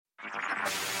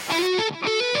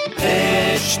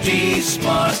HT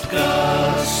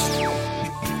Smartcast.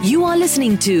 You are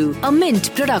listening to a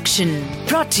Mint production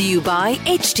brought to you by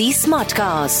HT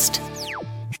Smartcast.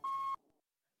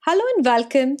 Hello and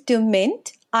welcome to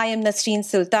Mint. I am Nasreen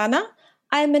Sultana.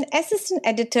 I am an assistant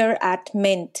editor at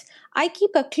Mint. I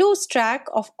keep a close track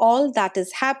of all that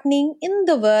is happening in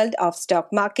the world of stock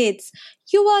markets.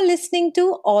 You are listening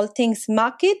to All Things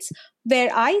Markets, where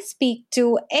I speak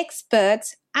to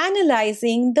experts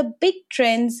analyzing the big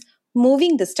trends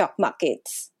moving the stock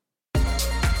markets.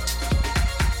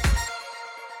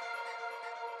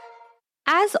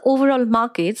 As overall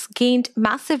markets gained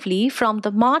massively from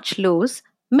the March lows,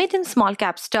 mid and small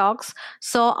cap stocks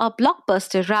saw a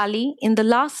blockbuster rally in the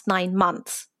last 9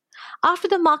 months. After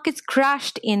the markets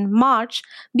crashed in March,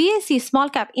 BSE small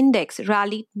cap index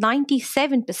rallied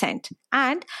 97%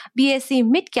 and BSE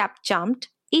mid cap jumped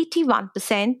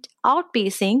 81%,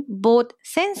 outpacing both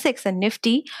Sensex and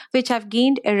Nifty, which have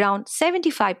gained around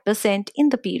 75% in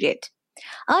the period.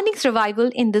 Earnings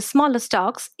revival in the smaller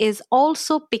stocks is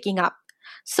also picking up.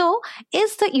 So,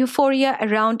 is the euphoria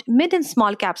around mid and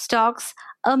small cap stocks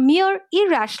a mere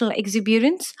irrational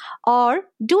exuberance, or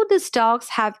do the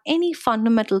stocks have any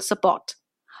fundamental support?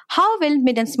 How will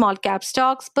mid and small cap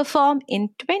stocks perform in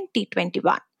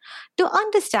 2021? To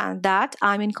understand that,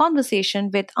 I'm in conversation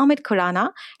with Amit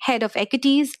Khurana, Head of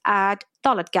Equities at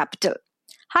Dolat Capital.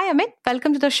 Hi Amit,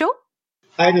 welcome to the show.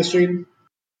 Hi, Nasreen.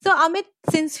 So, Amit,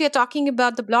 since we are talking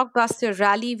about the blockbuster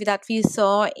rally that we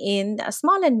saw in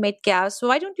small and mid caps, so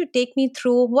why don't you take me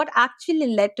through what actually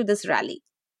led to this rally?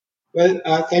 Well,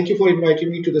 thank you for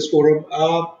inviting me to this forum.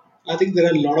 I think there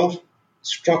are a lot of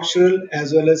structural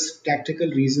as well as tactical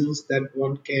reasons that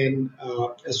one can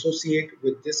associate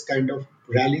with this kind of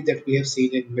rally that we have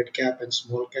seen in mid cap and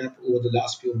small cap over the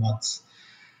last few months.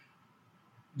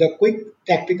 The quick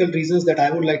tactical reasons that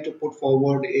I would like to put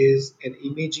forward is an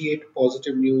immediate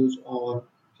positive news on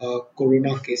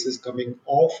corona cases coming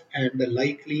off and the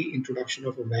likely introduction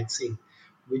of a vaccine,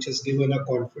 which has given a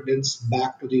confidence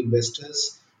back to the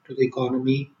investors, to the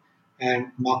economy,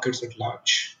 and markets at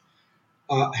large.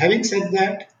 Having said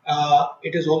that,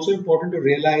 it is also important to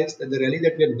realize that the rally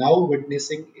that we are now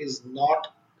witnessing is not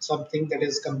something that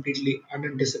is completely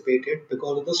unanticipated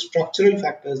because of the structural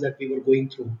factors that we were going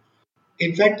through.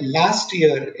 In fact, last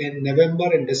year in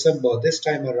November and December, this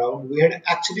time around, we had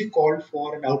actually called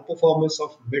for an outperformance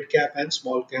of mid cap and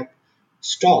small cap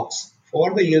stocks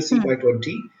for the year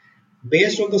CY20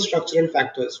 based on the structural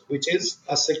factors, which is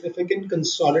a significant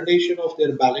consolidation of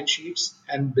their balance sheets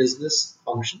and business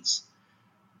functions,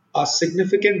 a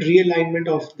significant realignment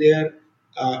of their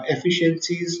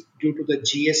efficiencies due to the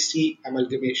GST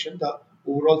amalgamation. The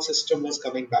overall system was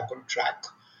coming back on track.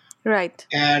 Right.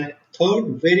 And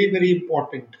third, very, very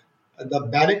important, the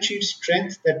balance sheet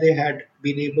strength that they had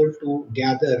been able to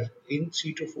gather in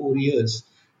 3 to 4 years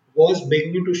was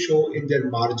beginning to show in their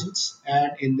margins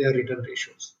and in their return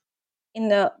ratios. In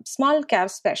the small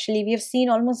caps especially, we have seen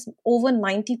almost over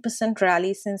 90%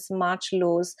 rally since March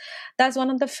lows. That's one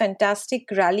of the fantastic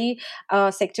rally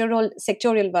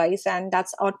sectorial wise, and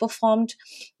that's outperformed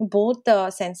both the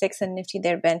Sensex and Nifty,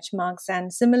 their benchmarks,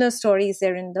 and similar stories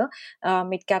there in the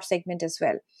mid cap segment as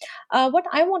well. What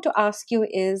I want to ask you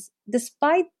is,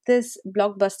 despite this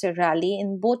blockbuster rally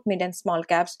in both mid and small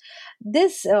caps,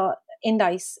 this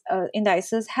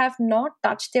indices have not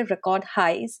touched their record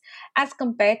highs as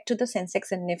compared to the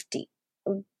Sensex and Nifty.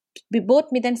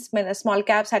 Both mid and small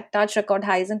caps had touched record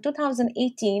highs in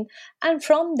 2018, and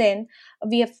from then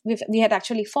we had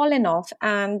actually fallen off,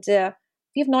 and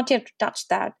we have not yet touched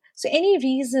that. So, any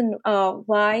reason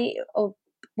why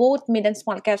both mid and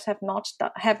small caps have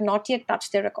not yet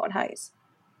touched their record highs?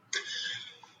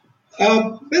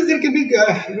 Well, there can be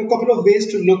a couple of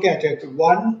ways to look at it.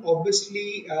 One,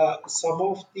 obviously, some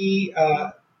of the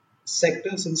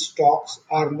sectors and stocks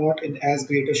are not in as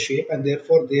great a shape, and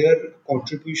therefore their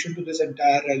contribution to this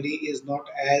entire rally is not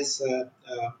as,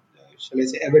 shall I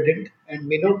say, evident, and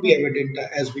may not be evident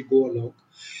as we go along.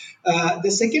 The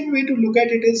second way to look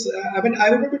at it is, I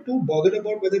would not be too bothered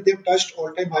about whether they've touched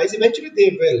all-time highs. Eventually,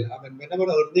 they will.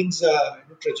 Whenever earnings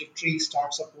trajectory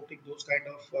starts supporting those kind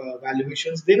of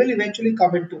valuations, they will eventually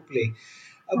come into play.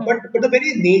 But the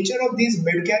very nature of these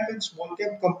mid-cap and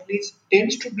small-cap companies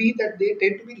tends to be that they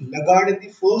tend to be laggard in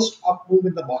the first up move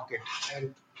in the market.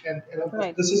 And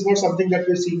this is not something that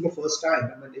we're seeing the first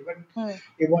time.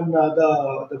 Even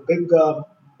the big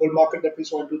bull market that we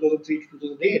saw in 2003 to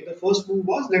 2008, the first move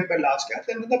was led by large caps,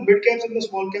 and then the mid caps and the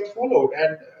small caps followed.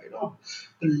 And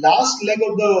the last leg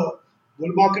of the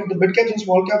bull market, the mid caps and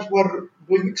small caps were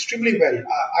doing extremely well.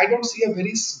 I don't see a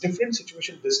very different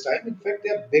situation this time. In fact, they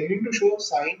are beginning to show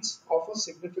signs of a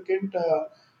significant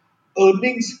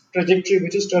earnings trajectory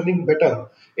which is turning better.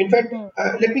 In fact, Hmm.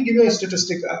 let me give you a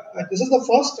statistic. This is the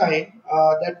first time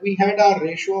that we had our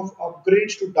ratio of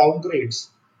upgrades to downgrades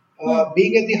Hmm.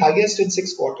 being at the highest in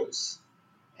 6 quarters,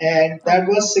 and that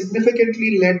Okay. was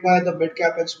significantly led by the mid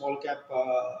cap and small cap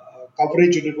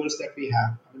coverage universe that we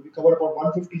have. I mean, we cover about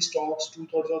 150 stocks,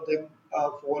 two-thirds of them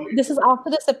fall This into. is after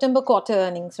the September quarter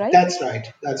earnings, right? That's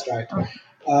right. That's right.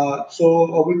 Oh.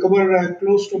 So we cover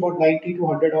close to about 90 to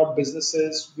 100 odd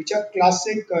businesses, which are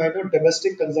classic,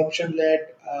 domestic consumption led,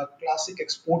 classic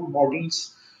export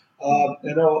models, Hmm.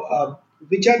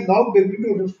 which are now beginning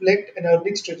to reflect an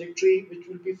earnings trajectory which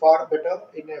will be far better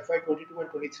in FY 22 and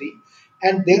 23.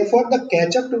 And therefore, the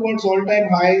catch up towards all time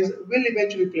highs will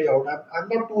eventually play out. I'm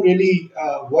not too really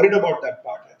worried about that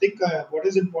part. I think what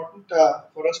is important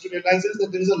for us to realize is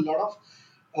that there is a lot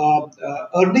of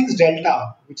earnings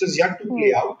delta, which is yet to Hmm.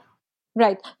 play out.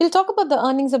 Right. We'll talk about the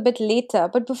earnings a bit later.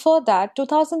 But before that,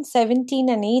 2017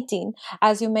 and 18,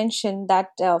 as you mentioned,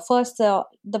 that first the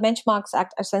benchmarks,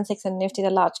 Sensex and Nifty, the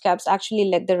large caps, actually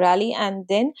led the rally, and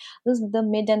then the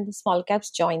mid and the small caps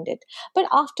joined it. But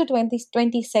after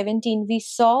 2017, we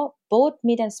saw both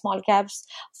mid and small caps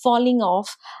falling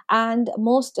off, and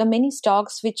many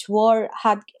stocks which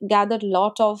had gathered a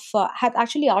lot of had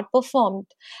actually outperformed.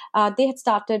 They had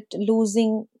started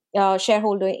losing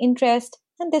shareholder interest,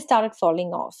 and they started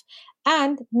falling off.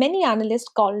 And many analysts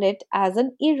called it as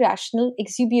an irrational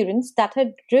exuberance that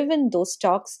had driven those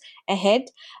stocks ahead,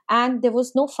 and there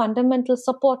was no fundamental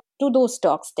support to those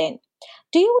stocks then.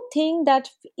 Do you think that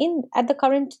in at the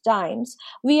current times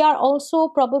we are also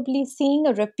probably seeing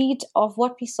a repeat of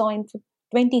what we saw in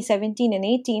 2017 and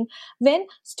 18, when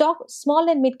small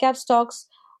and mid cap stocks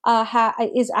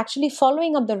is actually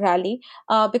following up the rally,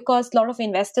 because a lot of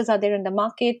investors are there in the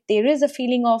market. There is a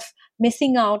feeling of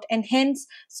missing out, and hence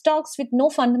stocks with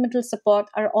no fundamental support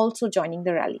are also joining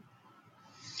the rally.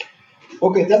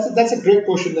 Okay, that's a great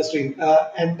question, Nasreen.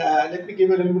 And let me give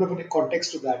you a little bit of a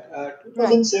context to that. Right.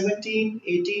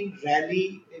 2017-18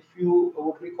 rally, if you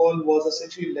would recall, was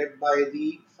essentially led by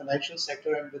the financial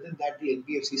sector and within that the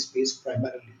NBFC space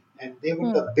primarily. And they were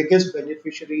Hmm. the biggest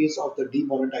beneficiaries of the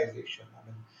demonetization. I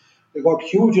mean, they got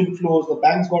huge inflows, the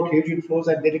banks got huge inflows,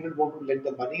 and they didn't want to lend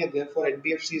the money, and therefore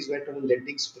NBFCs went on a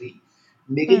lending spree,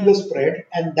 making the Hmm. spread,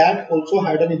 and that also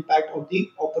had an impact on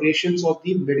the operations of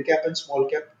the mid cap and small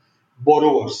cap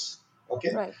borrowers.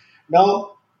 Okay. Right.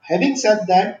 Now, having said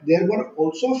that, there were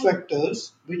also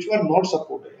factors which were not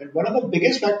supported, and one of the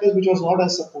biggest factors which was not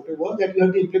as supportive was that you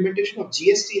had the implementation of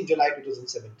GST in July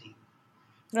 2017,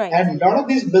 Right. and a lot of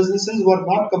these businesses were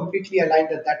not completely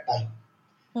aligned at that time.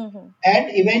 Hmm. And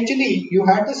eventually, you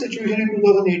had the situation in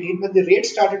 2018 when the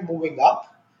rates started moving up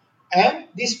and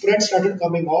the spread started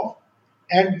coming off.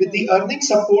 And with Hmm. the earning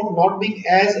support not being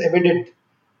as evident,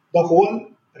 the whole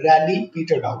rally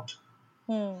petered out.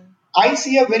 Hmm. I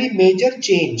see a very major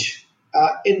change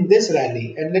in this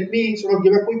rally, and let me sort of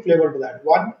give a quick flavor to that.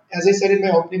 One, as I said in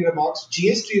my opening remarks,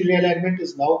 GST realignment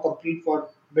is now complete for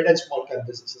mid and small cap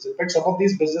businesses. In fact, some of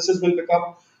these businesses will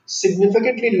become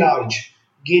significantly large,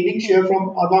 gaining Hmm. share from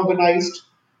unorganized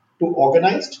to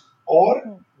organized, or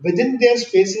Hmm. within their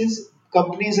spaces,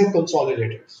 companies have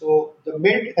consolidated. So the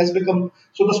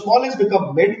small has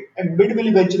become mid, and mid will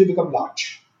eventually become large.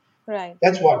 Right.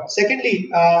 That's one.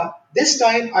 Secondly, this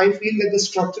time I feel that the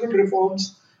structural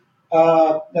reforms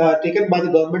taken by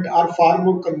the government are far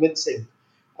more convincing,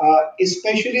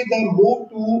 especially the move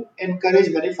to encourage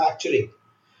manufacturing.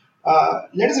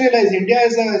 Let us realize India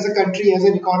as a country, as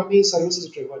an economy, is services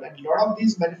driven, and a lot of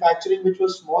these manufacturing, which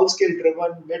was small scale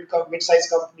driven, mid sized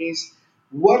companies,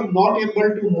 were not able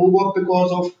to move up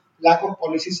because of lack of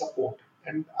policy support.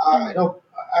 And Hmm.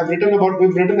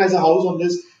 we've written as a house on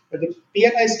this. That the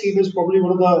PLI scheme is probably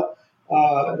one of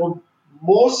the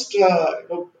most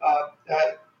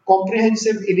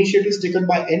comprehensive initiatives taken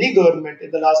by any government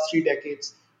in the last 3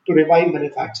 decades to revive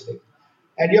manufacturing,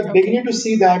 and you're Okay. beginning to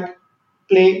see that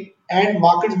play and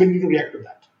markets beginning to react to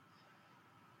that.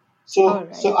 All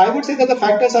right. So I would say that the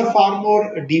factors are far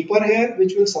more deeper here,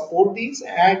 which will support these,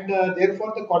 and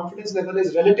therefore the confidence level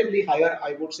is relatively higher,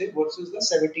 I would say, versus the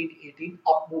 17-18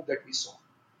 up move that we saw.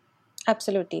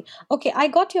 Absolutely. Okay, I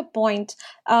got your point.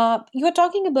 You were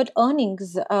talking about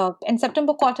earnings. In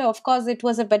September quarter, of course, it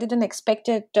was a better than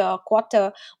expected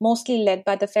quarter, mostly led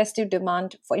by the festive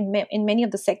demand in many of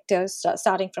the sectors,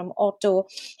 starting from auto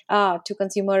to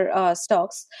consumer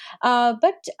stocks.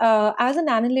 But as an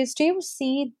analyst, do you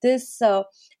see this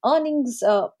earnings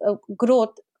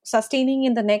growth sustaining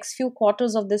in the next few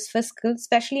quarters of this fiscal?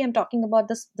 Especially, I'm talking about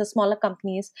the smaller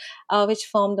companies, which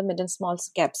form the mid and small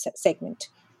cap segment.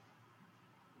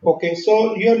 Okay,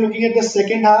 so you're looking at the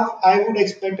second half. I would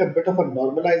expect a bit of a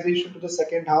normalization to the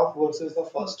second half versus the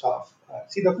first half.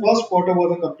 See, the Hmm. first quarter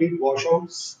was a complete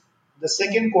washout. The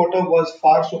second quarter was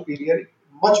far superior,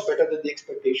 much better than the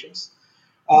expectations,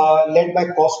 led by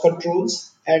cost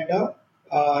controls and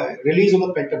release of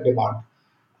the pent-up demand.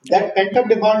 That Right. pent-up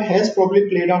demand has probably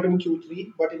played out in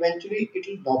Q3, but eventually it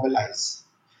will normalize.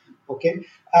 Okay,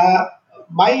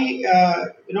 my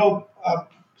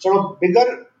sort of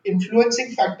bigger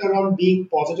influencing factor on being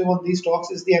positive on these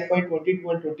stocks is the FY 22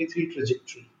 and 23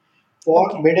 trajectory for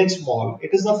Okay. mid and small.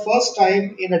 It is the first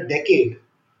time in a decade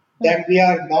Hmm. that we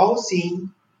are now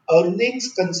seeing earnings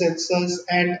consensus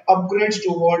and upgrades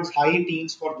towards high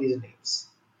teens for these names.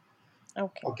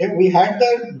 Okay. Okay, we had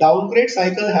the downgrade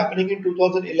cycle happening in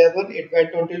 2011, it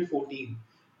went until 14.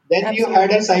 Then you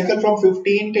had Absolutely. a cycle from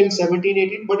 15 till 17,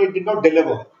 18, but it did not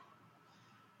deliver.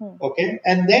 Hmm. Okay,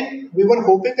 and then we were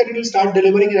hoping that it will start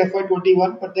delivering in FY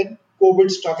 21, but then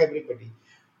COVID struck everybody.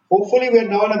 Hopefully, we are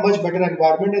now in a much better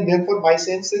environment, and therefore, my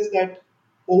sense is that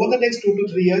over the next 2 to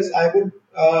 3 years, I would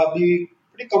be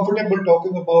pretty comfortable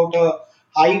talking about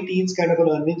high teens kind of an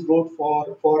earnings growth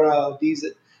for these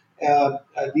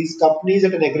companies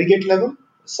at an aggregate level.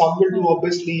 Some will do Hmm.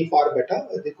 obviously far better.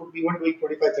 They could be even doing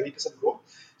 25-30% growth.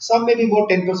 Some may be more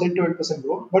 10% to 8%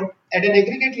 growth. But at an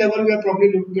aggregate level, we are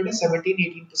probably looking at a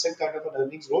 17-18% kind of an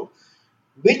earnings growth,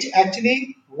 which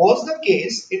actually was the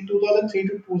case in 2003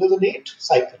 to 2008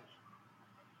 cycle.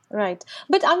 Right.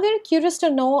 But I'm very curious to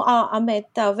know, Amit,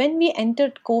 when we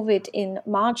entered COVID in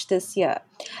March this year,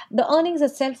 the earnings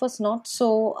itself was not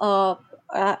so,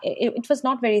 it was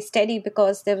not very steady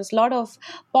because there was a lot of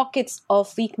pockets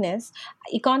of weakness.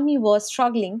 Economy was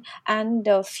struggling, and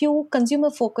few consumer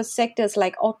focused sectors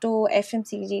like auto,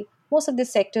 FMCG, most of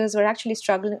these sectors were actually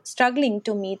struggling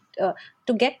to meet,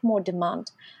 to get more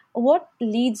demand. What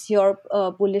leads your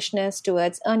bullishness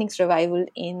towards earnings revival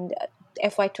in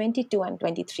FY 22 and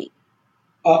 23?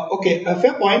 Okay, a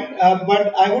fair point.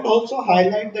 But I would also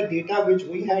highlight the data which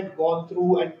we had gone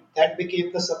through, and that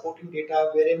became the supporting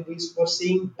data, wherein we were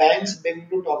seeing banks beginning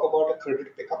to talk about a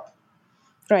credit pickup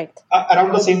Right.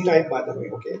 around the same time, by the way.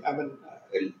 Okay, I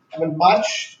mean,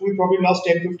 March we probably lost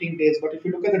 10-15 days, but if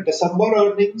you look at the December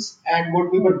earnings and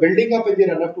what we Hmm. were building up in the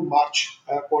run up to March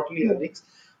quarterly Hmm. earnings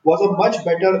was a much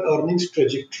better earnings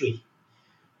trajectory.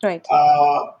 Right.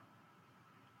 Uh,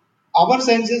 our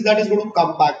sense is that is going to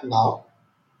come back now,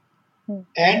 Hmm.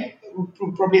 and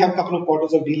probably have a couple of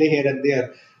quarters of delay here and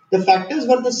there. The factors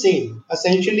were the same.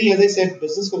 Essentially, as I said,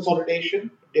 business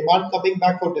consolidation, demand coming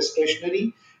back for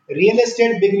discretionary, real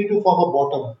estate beginning to form a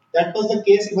bottom. That was the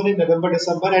case even in November,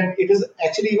 December, and it is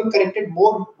actually even corrected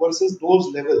more versus those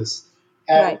levels.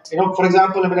 And Right. for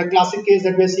example, I mean, a classic case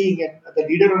that we're seeing, and the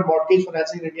leader on mortgage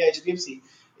financing in India, HDFC,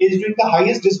 is doing the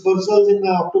highest disbursals in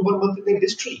October month in their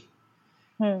history.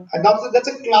 Hmm. And that's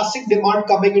a classic demand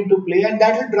coming into play, and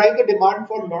that will drive the demand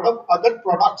for a lot of other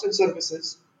products and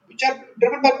services, which are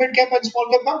driven by mid cap and small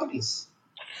cap companies.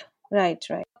 Right.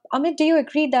 Right. Amit, do you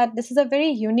agree that this is a very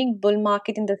unique bull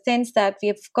market in the sense that we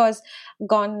have, of course,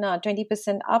 gone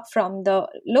 20% up from the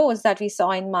lows that we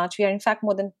saw in March? We are, in fact,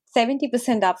 more than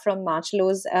 70% up from March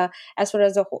lows as far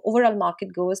as the overall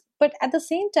market goes. But at the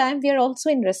same time, we are also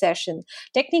in recession.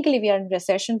 Technically, we are in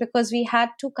recession because we had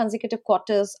two consecutive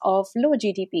quarters of low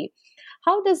GDP.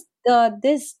 How does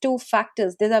these two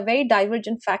factors, these are very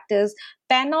divergent factors,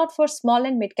 pan out for small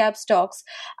and mid cap stocks,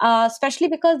 especially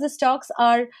because the stocks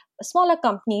are smaller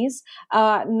companies,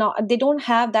 no, they don't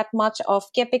have that much of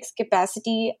capex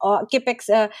capacity or capex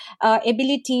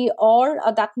ability or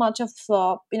that much of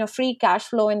free cash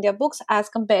flow in their books as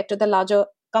compared to the larger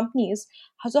companies.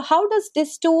 So how does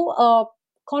this two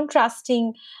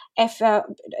contrasting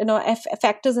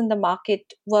factors in the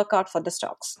market work out for the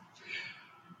stocks?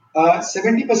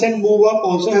 70% move up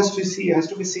also has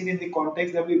to be seen in the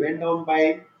context that we went down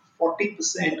by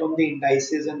 40% on the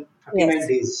indices in 39 Yes.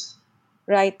 days.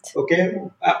 Right. Okay,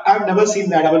 I've never seen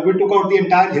that. I mean, we took out the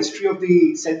entire history of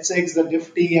the Sensex, the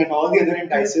Nifty, and all the other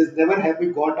indices. Never have we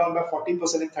gone down by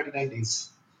 40% in 39 days.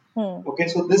 Hmm. Okay,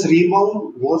 so this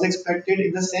rebound was expected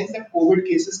in the sense that COVID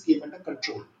cases came under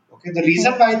control. Okay, the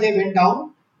reason Hmm. why they went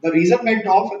down, the reason went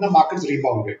off, and the markets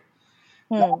rebounded.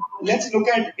 Now, Hmm. let's look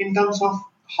at in terms of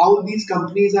how these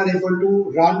companies are able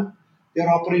to run their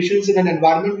operations in an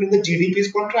environment when the GDP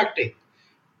is contracting.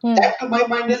 Hmm. That, to my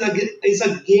mind, is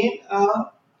again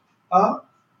a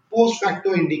post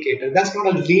facto indicator. That's not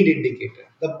a lead indicator.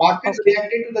 The markets Okay.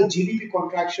 reacted to the GDP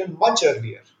contraction much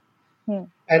earlier. Hmm.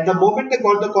 And the moment they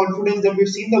got the confidence that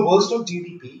we've seen the worst of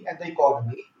GDP and the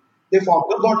economy, they formed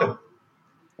the bottom.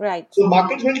 Right. So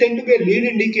markets will tend to be a lead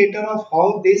indicator of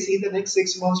how they see the next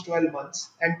 6 months, 12 months,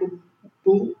 and to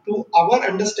to our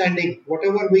understanding,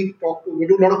 whatever we talk to, we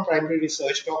do a lot of primary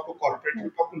research, talk to corporate, we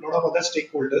talk to a lot of other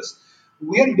stakeholders.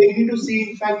 We are beginning to see,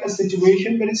 in fact, a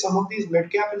situation where some of these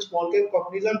mid cap and small cap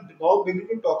companies are now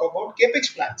beginning to talk about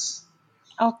capex plans.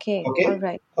 Okay. Okay. All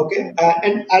right. Okay.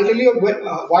 And I'll tell you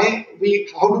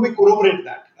how do we corroborate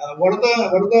that? One of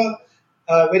the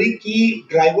very key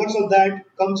drivers of that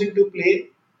comes into play.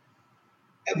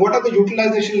 What are the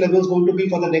utilization levels going to be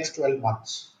for the next 12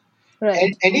 months? Right.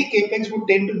 And any capex would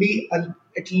tend to be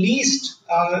at least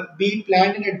be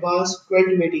planned in advance 12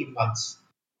 to 18 months.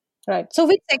 Right. So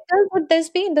which sectors would this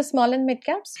be in the small and mid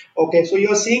caps? Okay, so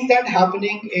you're seeing that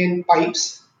happening in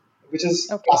pipes, which is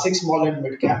Okay. classic small and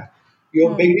mid cap.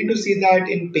 You're beginning to see that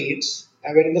in paints,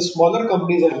 and wherein the smaller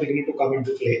companies are beginning to come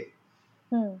into play.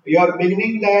 You are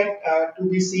beginning that to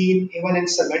be seen even in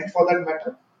cement for that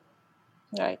matter.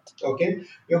 Right. Okay,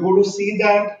 you're going to see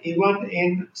that even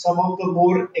in some of the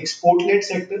more export-led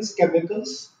sectors,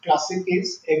 chemicals, classic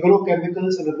case,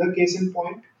 agrochemicals, another case in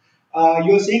point.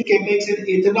 You're seeing capex in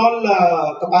ethanol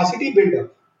capacity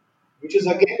buildup, which is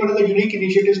again one of the unique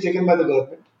initiatives taken by the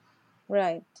government.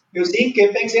 Right. You're seeing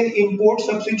capex in import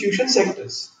substitution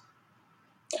sectors.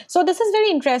 So this is very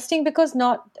interesting because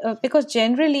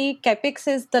generally capex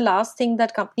is the last thing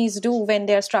that companies do when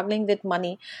they are struggling with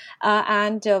money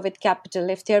and with capital.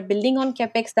 If they are building on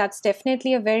capex, that's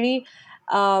definitely a very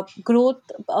growth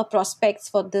prospects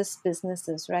for this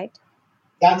businesses, right?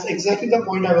 That's exactly the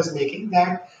point I was making.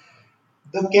 That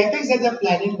the capex that they're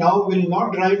planning now will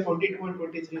not drive 22 and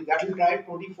 23. That will drive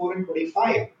 24 and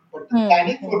 25. But the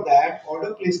planning for that,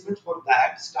 order placement for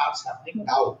that starts happening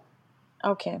now.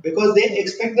 Okay. Because they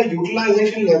expect the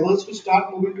utilization levels to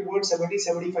start moving towards 70,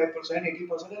 75%,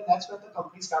 80%, and that's when the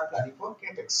companies start planning for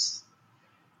capex.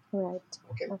 Right.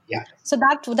 Okay. Yeah. So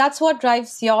that's what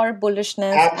drives your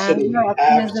bullishness and your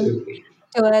optimism Absolutely.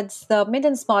 towards the mid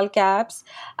and small caps.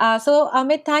 So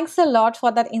Amit, thanks a lot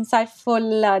for that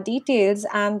insightful details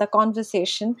and the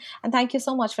conversation. And thank you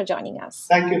so much for joining us.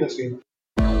 Thank you, Nasreen.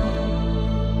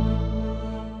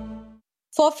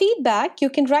 For feedback, you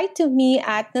can write to me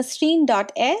at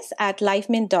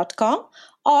nasreen.s@livemint.com,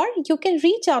 or you can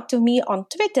reach out to me on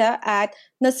Twitter at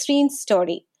Nasreen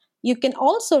Story. You can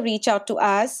also reach out to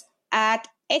us at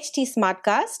HT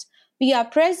Smartcast. We are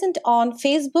present on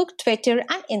Facebook, Twitter,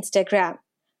 and Instagram.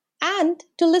 And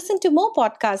to listen to more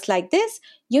podcasts like this,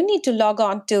 you need to log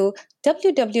on to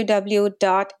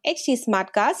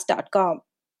www.htsmartcast.com.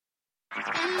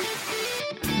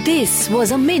 This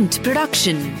was a Mint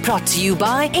production brought to you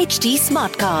by HT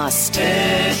Smartcast.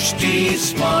 HT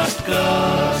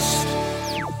Smartcast.